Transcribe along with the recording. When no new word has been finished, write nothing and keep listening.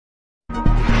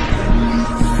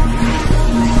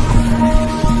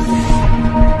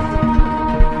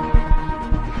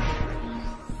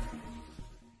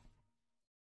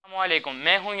वालेकुम,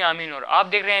 मैं हूं यामीन और आप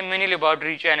देख रहे हैं मिनी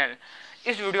लेबॉर्ट्री चैनल।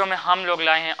 इस वीडियो में हम लोग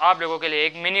लाए हैं आप लोगों के लिए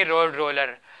एक मिनी रोड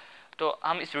रोलर। तो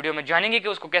हम इस वीडियो में जानेंगे कि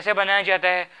उसको कैसे बनाया जाता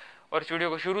है और इस वीडियो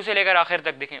को शुरू से लेकर आखिर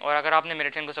तक देखें। और अगर आपने मेरे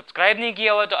चैनल को सब्सक्राइब नहीं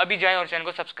किया हुआ तो अभी जाएँ और चैनल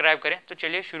को सब्सक्राइब करें। तो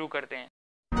चलिए शुरू करते हैं।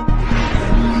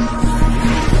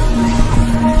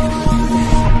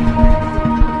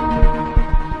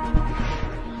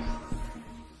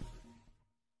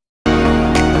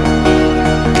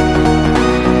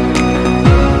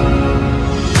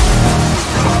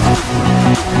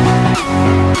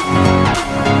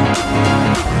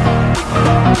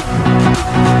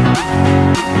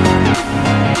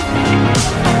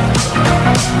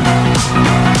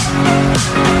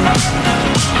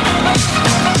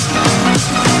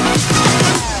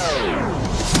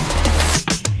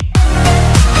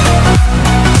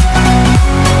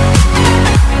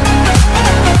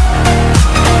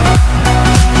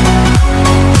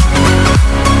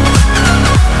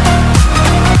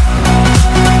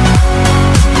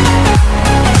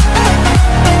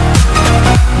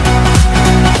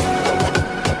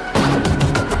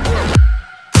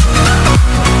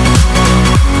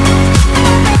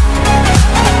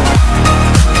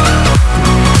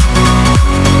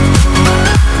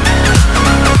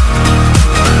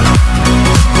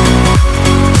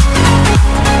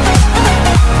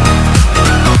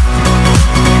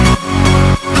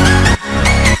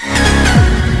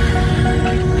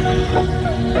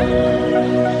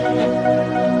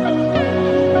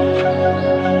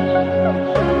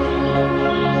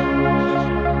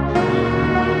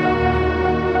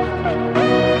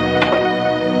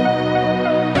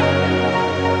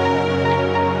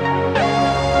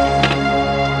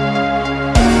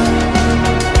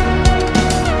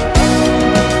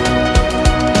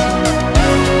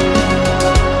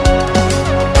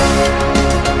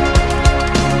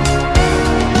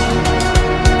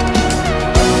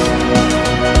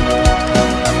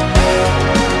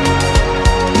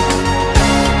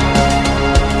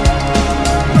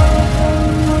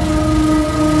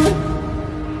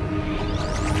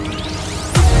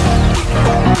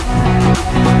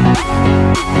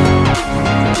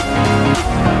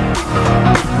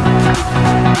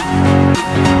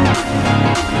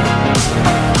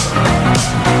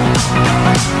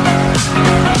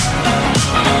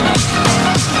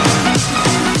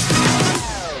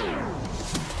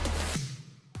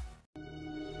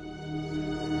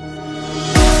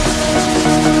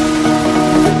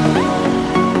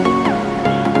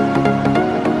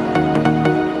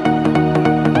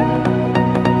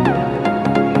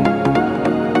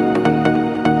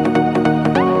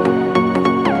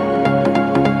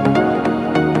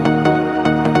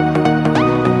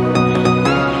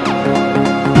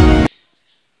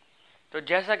 तो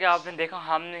जैसा कि आपने देखा,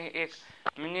 हमने एक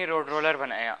मिनी रोड रोलर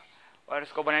बनाया और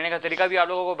इसको बनाने का तरीका भी आप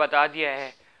लोगों को बता दिया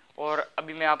है। और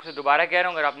अभी मैं आपसे दोबारा कह रहा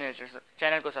हूँ, अगर आपने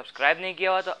चैनल को सब्सक्राइब नहीं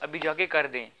किया हुआ तो अभी जाके कर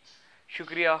दें।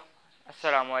 शुक्रिया।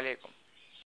 अस्सलाम वालेकुम।